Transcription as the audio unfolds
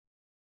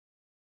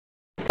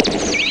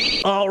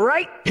All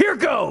right, here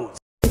goes.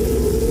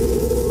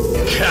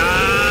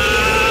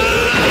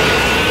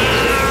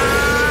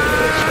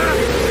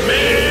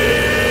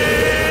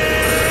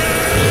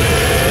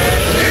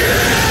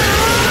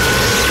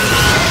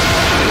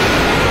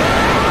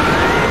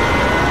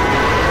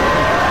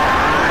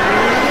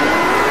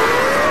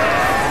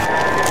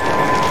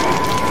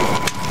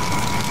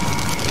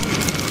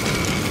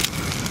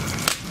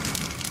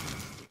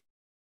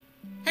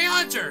 Hey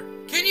Hunter,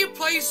 can you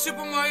play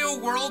Super Mario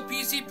World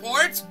PC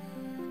port?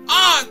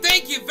 Ah,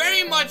 thank you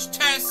very much,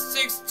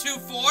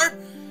 Test624.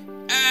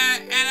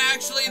 And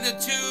actually the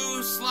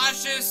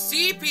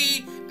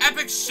 2/CP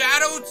Epic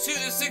Shadow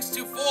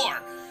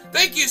 624.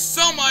 Thank you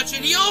so much.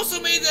 And he also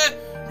made the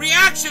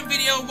reaction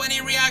video when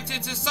he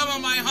reacted to some of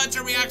my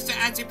Hunter reacts to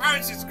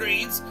anti-piracy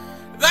screens.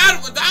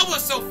 That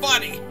was so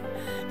funny.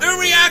 Their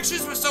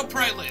reactions were so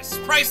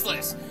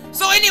priceless.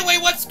 So anyway,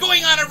 what's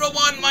going on,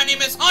 everyone? My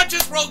name is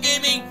Hunter's World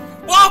Gaming.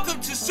 Welcome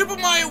to Super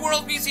Mario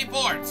World PC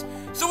Ports.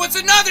 So it's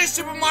another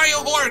Super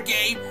Mario horror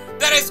game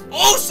that is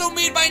also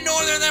made by no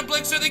other than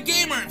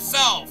BlixerTheGamer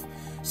himself.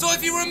 So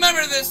if you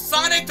remember this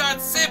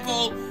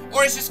Sonic.Simple,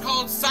 or it's just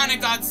called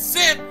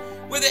Sonic.Simp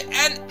with an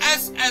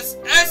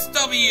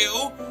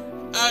NSSSW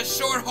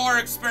short horror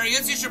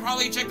experience, you should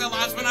probably check the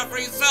last one out for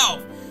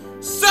yourself.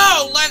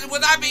 So,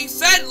 with that being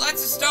said,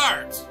 let's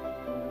start.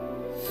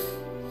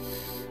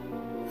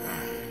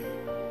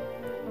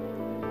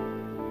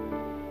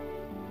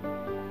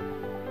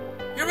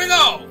 Here we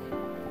go!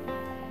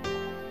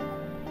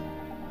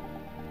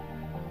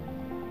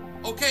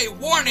 Okay,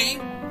 warning.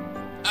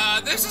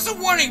 This is a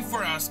warning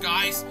for us,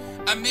 guys.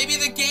 Maybe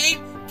the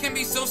game can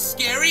be so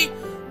scary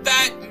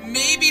that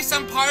maybe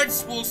some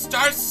parts will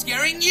start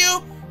scaring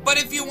you, but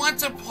if you want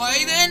to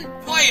play then,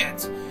 play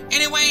it.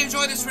 Anyway,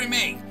 enjoy this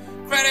remake.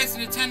 Credits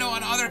Nintendo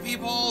and other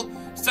people.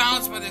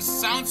 Sounds by the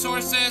sound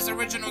sources.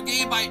 Original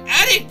game by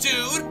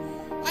EdyDude.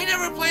 I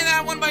never played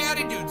that one by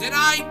EdyDude, did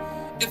I?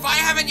 If I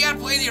haven't yet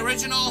played the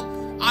original,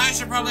 I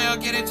should probably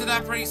get into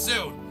that pretty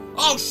soon.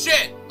 Oh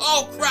shit!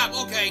 Oh crap,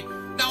 okay.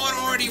 That one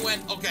already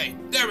went, okay,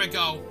 there we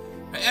go.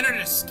 I entered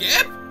a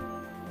skip?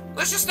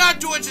 Let's just not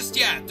do it just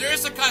yet. There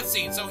is a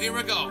cutscene, so here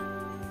we go.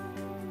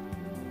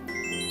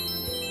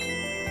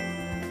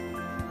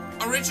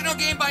 Original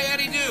game by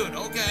EdyDude,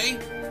 okay.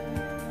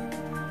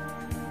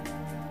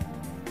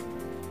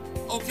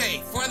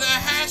 Okay, for the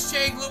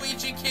hashtag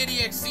Luigi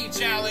Kitty XC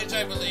challenge,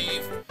 I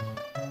believe.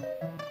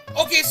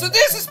 Okay, so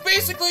this is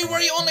basically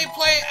where you only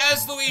play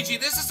as Luigi.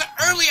 This is the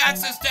early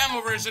access demo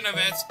version of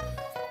it.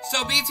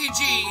 So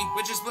BTG,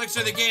 which is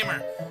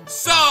BlixerTheGamer.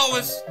 So,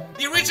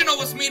 the original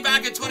was made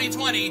back in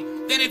 2020.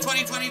 Then in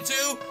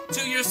 2022,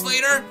 2 years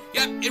later,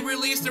 yep, it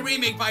released a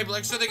remake by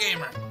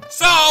BlixerTheGamer.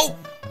 So,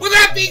 with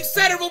that being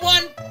said,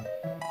 everyone,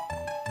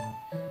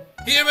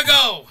 here we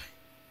go.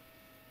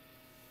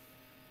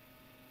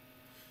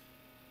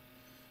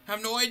 I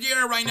have no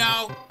idea right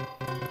now.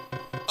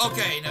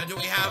 Okay, now do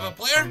we have a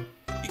player?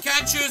 You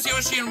can't choose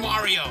Yoshi and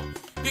Wario.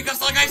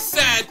 Because like I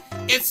said,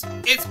 it's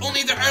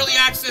only the early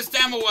access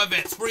demo of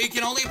it, where you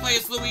can only play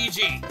as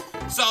Luigi.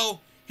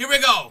 So, here we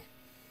go.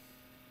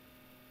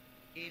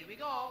 Here we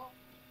go.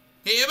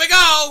 Here we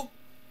go.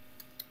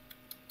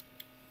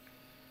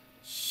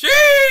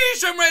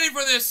 Sheesh, I'm ready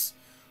for this.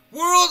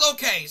 World,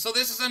 okay, so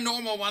this is a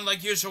normal one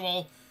like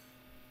usual.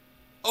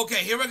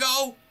 Okay, here we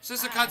go. Is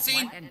this a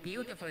cutscene? What a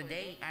beautiful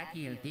day out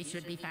here. This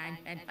should be fun,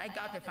 and I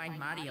got to find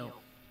Mario.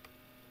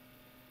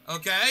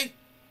 Okay.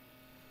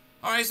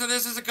 Alright, so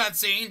this is a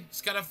cutscene.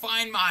 Just gotta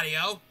find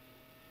Mario.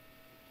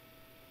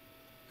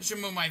 I should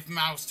move my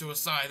mouse to a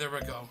side. There we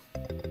go.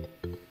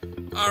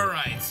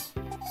 Alright.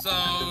 So,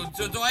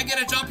 do I get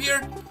a jump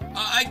here?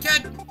 I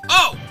can't...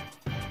 Oh!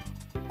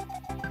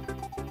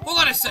 Hold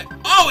on a sec.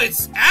 Oh,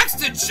 it's X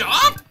to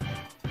jump?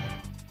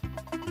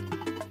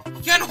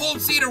 You can't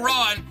hold C to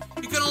run.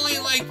 You can only,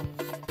 like,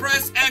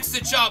 press X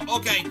to jump.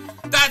 Okay,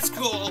 that's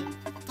cool.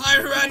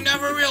 I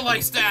never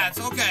realized that.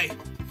 Okay.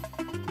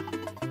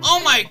 Oh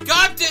my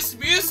god, this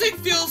music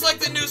feels like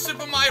the new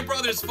Super Mario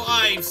Brothers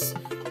vibes.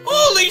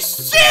 Holy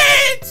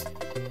shit!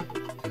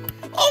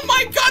 Oh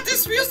my god,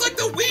 this feels like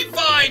the Wii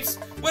vibes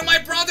when my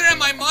brother and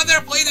my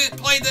mother played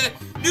the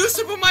new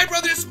Super Mario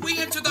Brothers Wii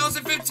in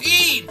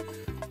 2015.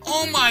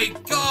 Oh my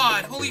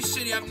god, holy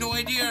shit, you have no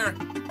idea.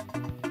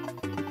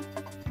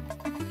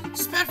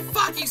 It's been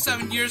fucking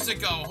 7 years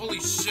ago,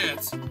 holy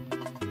shit.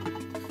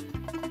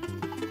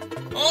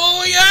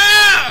 Oh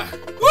yeah!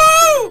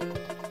 Woo!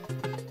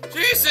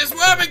 Jesus,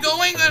 where are we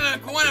going? Gonna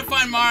go in and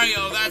find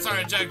Mario. That's our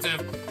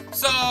objective.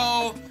 So,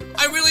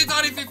 I really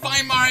thought if you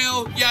find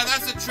Mario, yeah,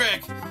 that's a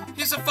trick.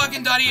 He's a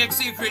fucking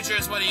 .exe creature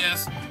is what he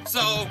is.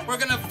 So, we're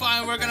gonna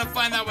find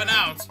that one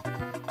out.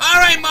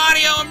 Alright,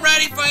 Mario, I'm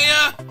ready for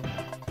you.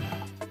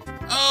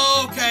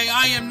 Okay,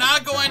 I am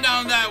not going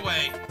down that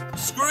way.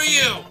 Screw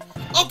you.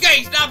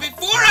 Okay, now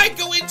before I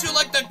go into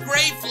like the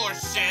grave floor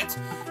shit,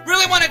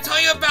 really want to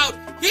tell you about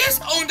his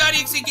own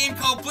 .exe game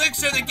called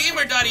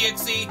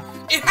BlixerTheGamer.exe.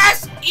 It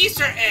has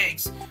Easter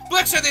eggs.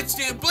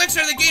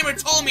 BlixerTheGamer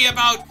told me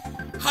about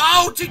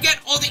how to get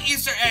all the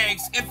Easter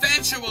eggs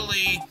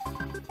eventually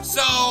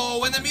So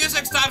when the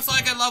music stops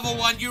like at level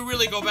 1, you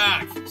really go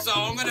back. So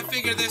I'm gonna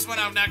figure this one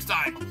out next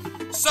time.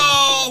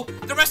 So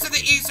the rest of the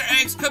Easter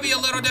eggs could be a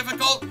little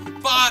difficult,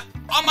 but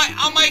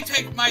I might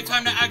take my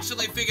time to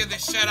actually figure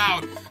this shit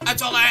out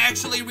until I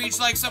actually reach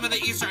like some of the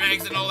Easter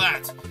eggs and all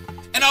that.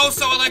 And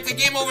also, like the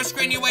game over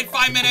screen, you wait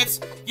 5 minutes.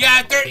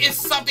 Yeah, there is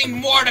something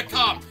more to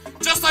come.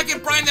 Just like in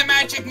Brian the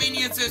Magic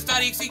Minions'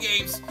 .exe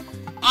games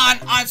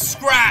on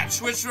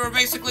Scratch, which were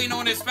basically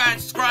known as Fat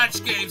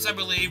Scratch games, I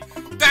believe.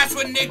 That's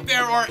what Nick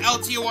Bear or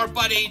LT or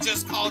Buddy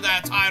just called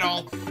that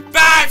title.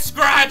 Bad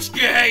Scratch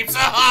games!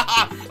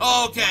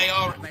 Okay,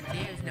 alright. But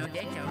there's no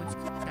details.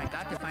 I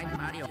got to find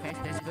Mario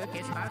Fest as quick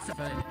as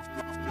possible.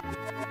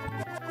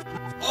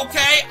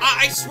 Okay,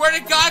 I swear to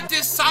God,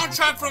 this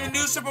soundtrack from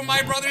New Super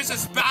Mario Brothers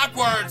is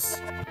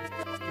backwards.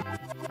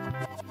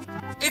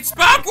 It's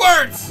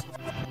backwards!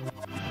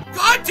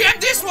 God damn,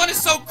 this one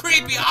is so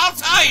creepy, I'll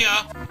tell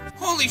ya.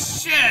 Holy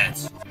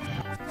shit.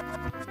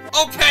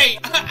 Okay,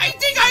 I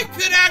think I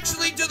could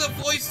actually do the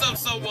voice of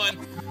someone.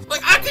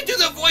 Like, I could do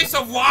the voice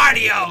of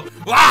Wario.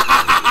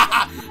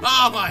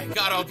 Oh my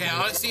God, okay,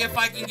 I'll see if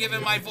I can give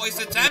him my voice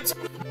attempt.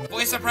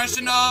 Voice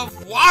impression of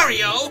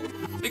Wario.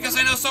 Because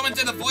I know someone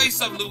did the voice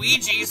of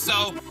Luigi,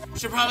 so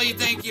should probably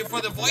thank you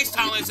for the voice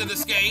talents in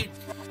this game.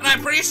 And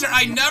I'm pretty sure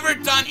I never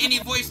done any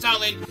voice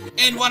talent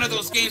in one of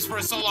those games for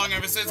so long,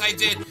 ever since I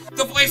did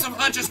the voice of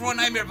Huntress World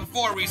Nightmare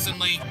before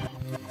recently.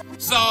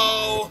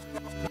 So,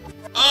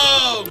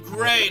 oh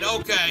great,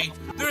 okay.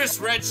 There's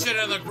red shit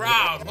on the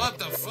ground, what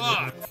the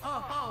fuck?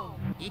 Oh,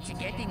 it's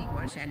getting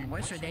worse and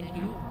worse than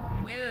you.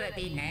 Will it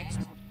be next?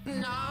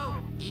 No,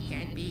 it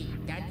can't be.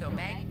 Can't go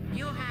back.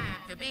 You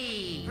have to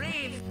be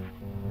brave.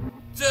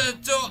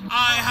 Do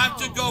I have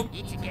to go?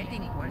 It's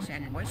getting worse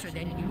and worse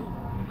than you.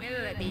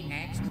 Will it be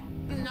next?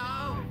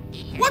 No,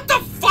 it can't. What the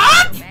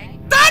fuck?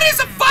 That is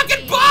a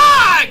fucking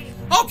bug!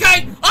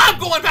 Okay, I'm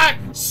going back.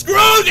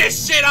 Screw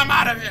this shit, I'm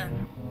out of here.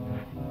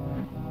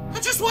 I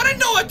just want to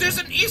know if there's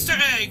an Easter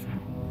egg.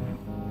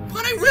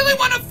 But I really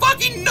want to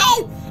fucking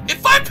know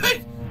if I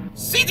could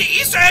see the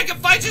Easter egg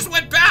if I just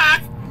went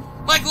back.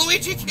 Like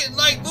Luigi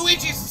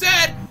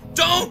said,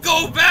 don't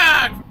go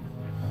back.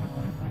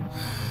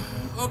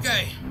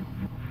 Okay,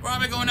 where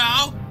am I going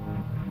now?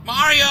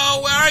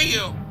 Mario, where are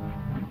you?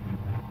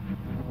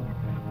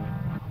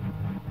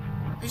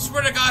 I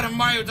swear to God, if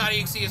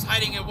Mario.exe is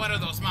hiding in one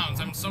of those mountains,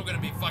 I'm so gonna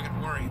be fucking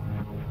worried.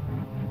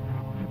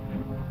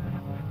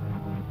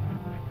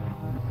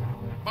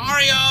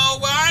 Mario,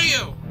 where are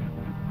you?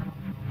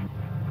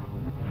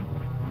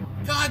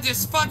 God,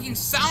 this fucking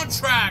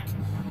soundtrack!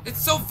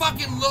 It's so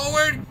fucking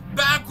lowered,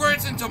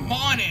 backwards, and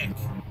demonic.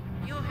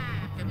 You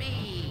have to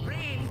be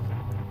brave.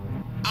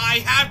 I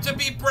have to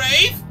be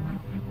brave?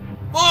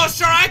 Oh,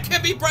 sure, I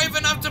can be brave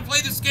enough to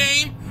play this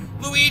game,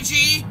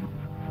 Luigi.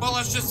 Well,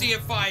 let's just see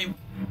if I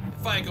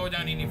go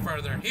down any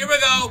further. Here we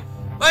go.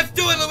 Let's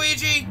do it,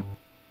 Luigi.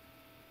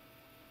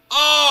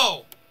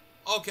 Oh!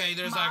 Okay,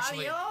 there's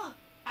actually... Mario,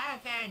 I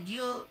found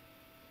you.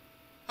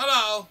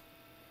 Hello?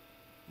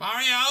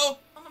 Mario?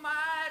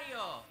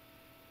 Mario.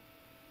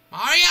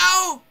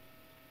 Mario?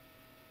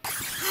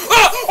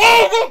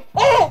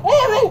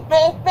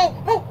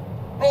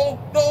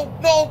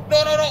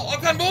 No, I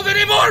can't move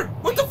anymore!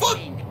 What the fuck?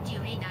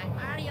 You're not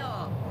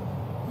Mario.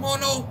 Oh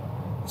no,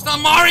 it's not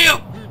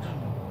Mario!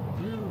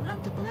 You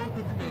have to play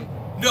with me.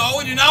 No,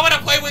 I do not want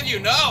to play with you,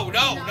 no.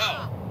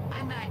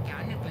 I'm not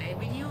gonna play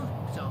with you.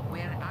 So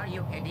where are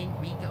you heading,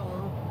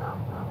 Rico?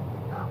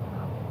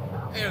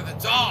 Hey, are the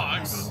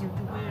dogs. You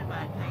to wear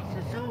my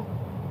place, so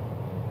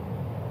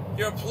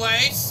Your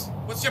place?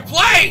 What's your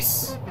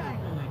place? goodbye,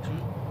 Luigi.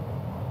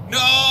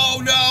 No.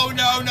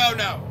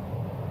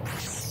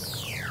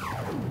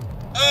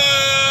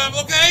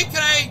 Okay,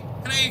 can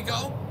I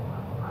go?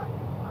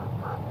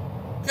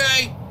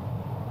 Okay,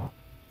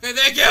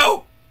 thank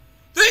you!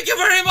 Thank you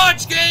very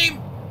much,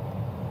 game!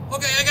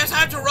 Okay, I guess I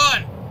have to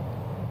run.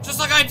 Just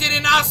like I did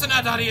in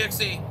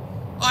Asana.exe.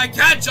 I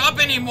can't jump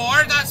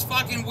anymore, that's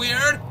fucking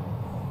weird.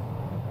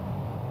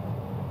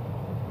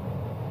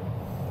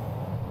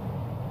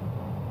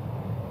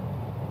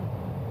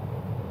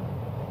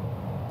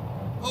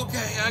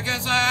 Okay, I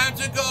guess I have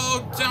to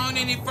go down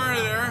any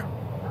further.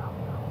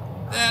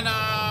 Then,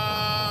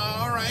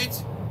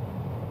 alright.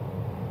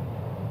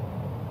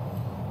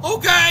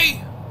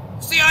 Okay!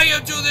 See how you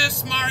do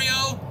this,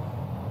 Mario?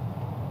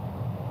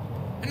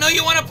 I know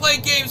you want to play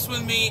games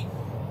with me,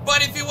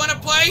 but if you want to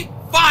play,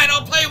 fine,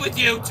 I'll play with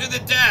you to the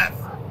death.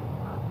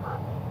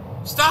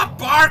 Stop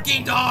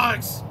barking,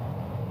 dogs!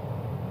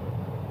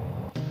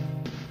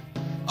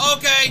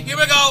 Okay, here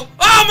we go.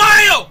 Oh,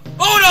 Mario!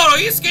 Oh, no,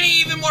 he's getting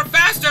even more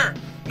faster.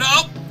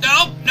 Nope.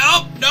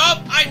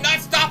 I'm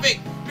not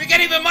stopping. We're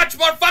getting even much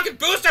more fucking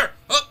booster.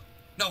 Oh,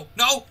 no.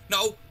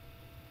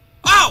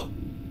 Oh!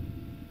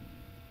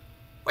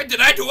 Wait,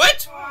 did I do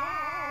it?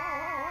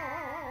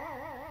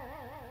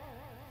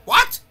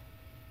 What?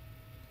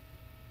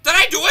 Did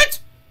I do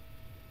it?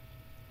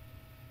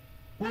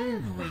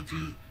 Well,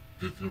 Luigi,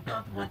 if you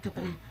don't want to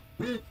play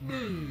with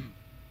me,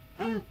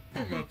 then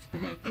let's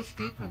play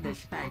Escape from the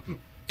Spike.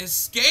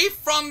 Escape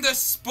from the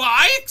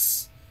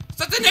spikes? Is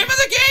that the name of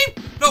the game?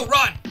 No,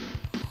 run.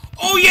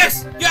 Oh,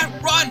 yes. Yeah,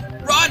 run,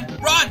 run,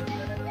 run.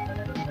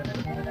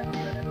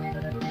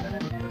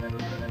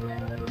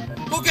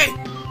 Okay.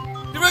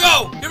 Here we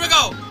go. Here we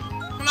go.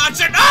 I'm not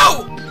sure.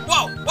 No!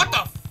 Whoa, what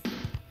the f...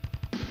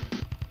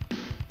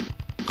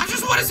 I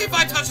just want to see if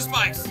I touch the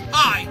spikes.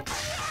 Hi.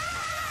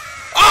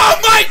 Oh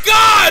my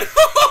god!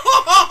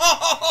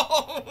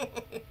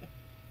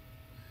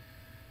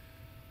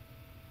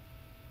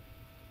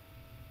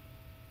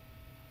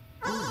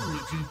 Oh,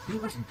 Luigi, you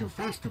wasn't too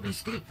fast to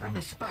escape from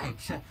the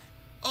spikes.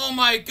 Oh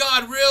my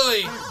god,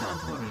 really?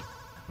 Don't worry.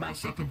 My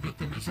second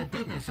victim is a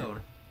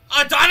dinosaur.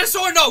 A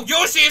dinosaur? No,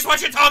 Yoshi is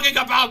what you're talking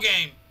about,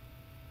 game.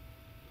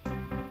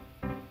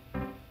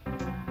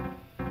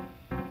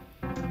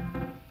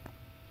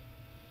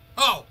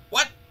 Oh,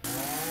 what?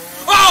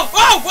 Oh,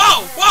 whoa,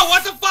 whoa, whoa,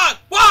 what the fuck?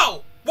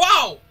 Whoa,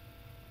 whoa.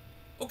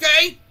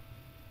 Okay.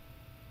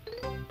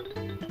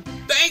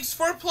 Thanks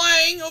for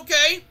playing,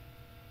 okay.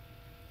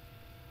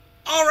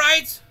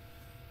 Alright.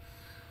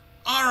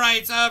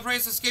 Alright,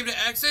 press escape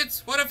to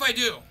exit. What if I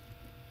do?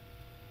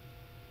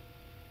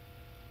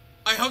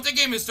 I hope the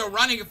game is still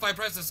running if I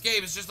press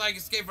escape. It's just like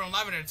Escape from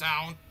Lavender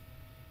Town.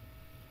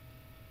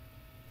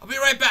 I'll be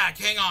right back.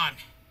 Hang on.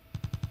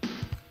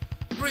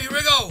 Here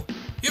we go.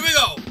 Here we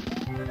go.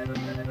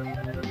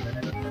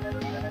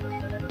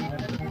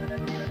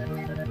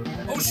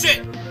 Oh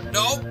shit.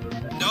 No.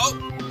 No.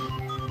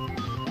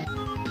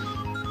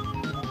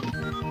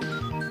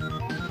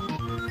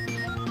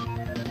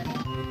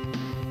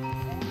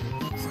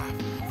 Crap.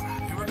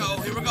 Here we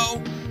go. Here we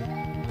go.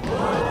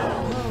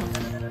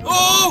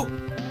 Oh!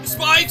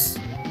 Spikes!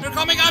 They're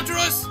coming after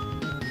us!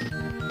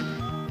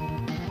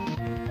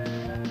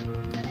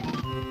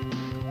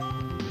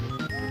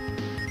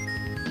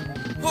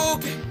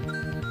 Okay.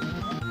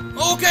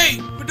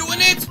 Okay! We're doing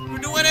it! We're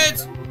doing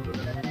it!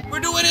 We're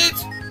doing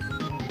it!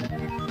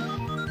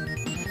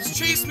 It's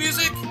chase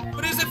music.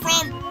 What is it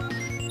from?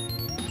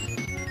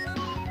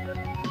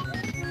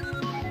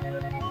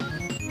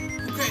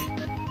 Okay.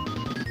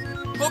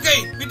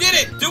 Okay, we did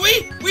it! Do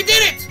we? We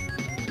did it!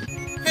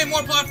 Hey,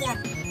 more platform.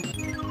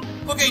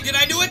 Okay, did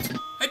I do it?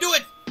 I do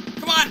it!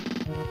 Come on!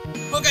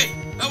 Okay,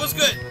 that was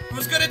good. It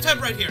was a good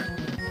attempt right here.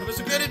 That was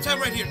a good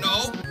attempt right here.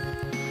 No.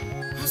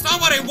 That's not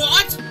what I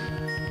want!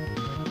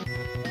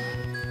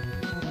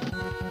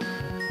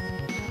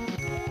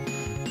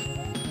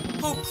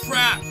 Oh,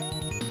 crap.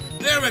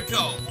 There we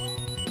go.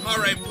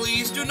 Alright,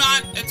 please do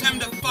not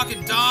attempt to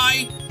fucking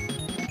die.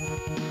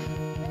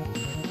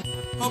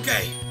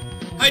 Okay.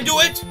 I do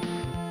it.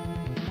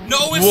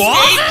 No escape.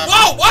 What?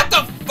 Whoa, what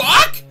the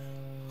fuck?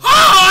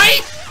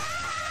 Hi!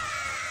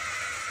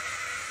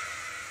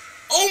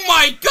 Oh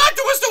my god,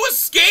 there was no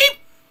escape?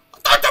 I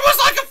thought there was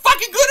like a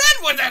fucking good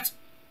end with it!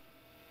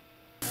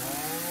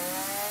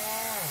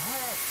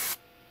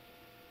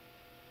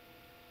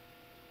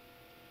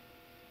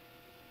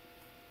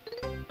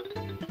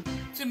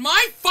 Did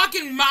my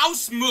fucking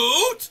mouse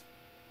move?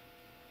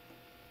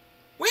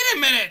 Wait a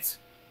minute.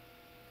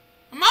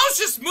 My mouse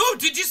just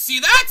moved, did you see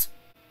that?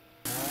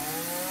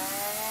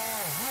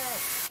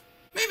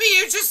 Maybe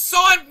you just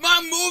saw it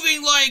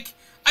moving like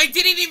I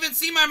didn't even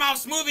see my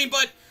mouse moving,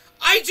 but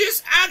I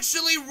just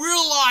actually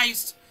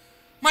realized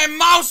my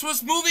mouse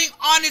was moving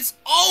on its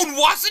own,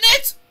 wasn't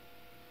it?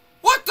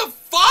 What the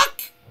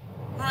fuck?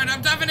 Alright,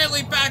 I'm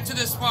definitely back to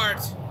this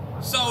part.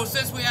 So,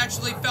 since we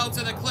actually fell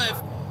to the cliff,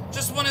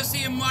 just want to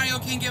see if Mario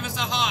can give us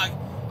a hug.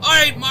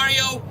 Alright,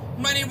 Mario,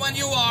 ready when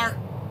you are.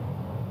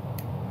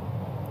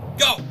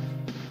 Go.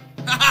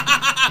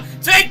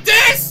 Take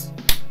this!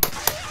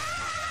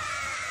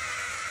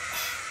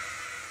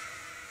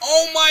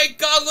 Oh my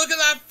god, look at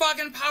that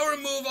fucking power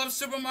move of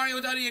Super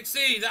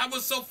Mario.Exe. That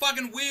was so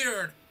fucking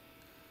weird.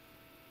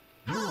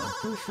 You are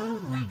too slow,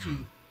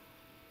 Luigi.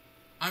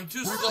 I'm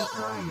too What's slow. the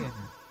problem?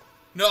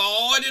 No,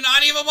 I did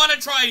not even want to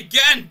try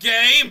again,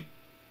 game.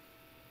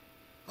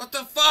 What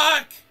the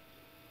fuck?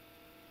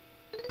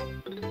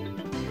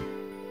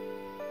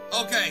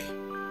 Okay.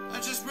 I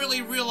just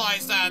really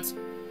realized that.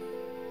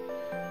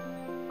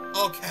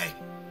 Okay.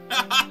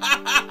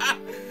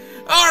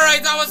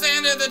 Alright, that was the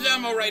end of the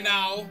demo right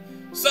now.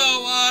 So,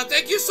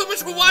 thank you so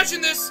much for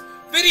watching this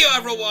video,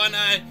 everyone.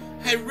 I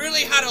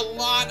really had a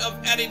lot of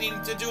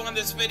editing to do on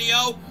this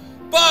video,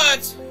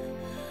 but,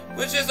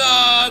 which is,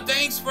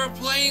 thanks for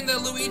playing the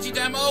Luigi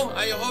demo.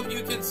 I hope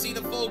you can see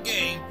the full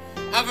game.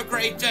 Have a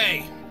great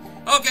day.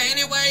 Okay,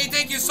 anyway,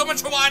 thank you so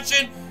much for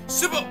watching.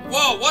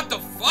 Whoa, what the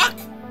fuck?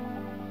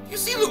 You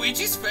see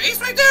Luigi's face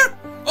right there?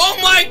 Oh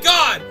my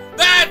god!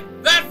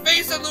 That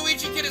face of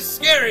Luigi kid is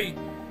scary.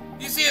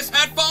 You see his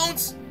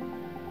headphones?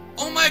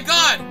 Oh my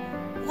god!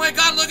 Oh my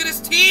god, look at his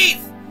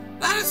teeth!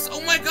 That is,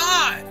 oh my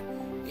god!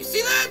 You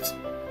see that?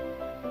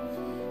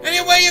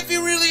 Anyway, if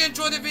you really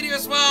enjoyed the video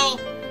as well,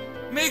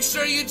 make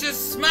sure you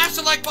just smash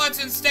the like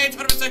button, stay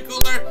 20%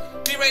 cooler,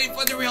 be ready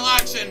for the real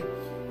action.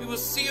 We will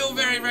see you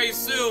very, very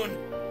soon.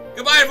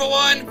 Goodbye,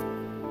 everyone!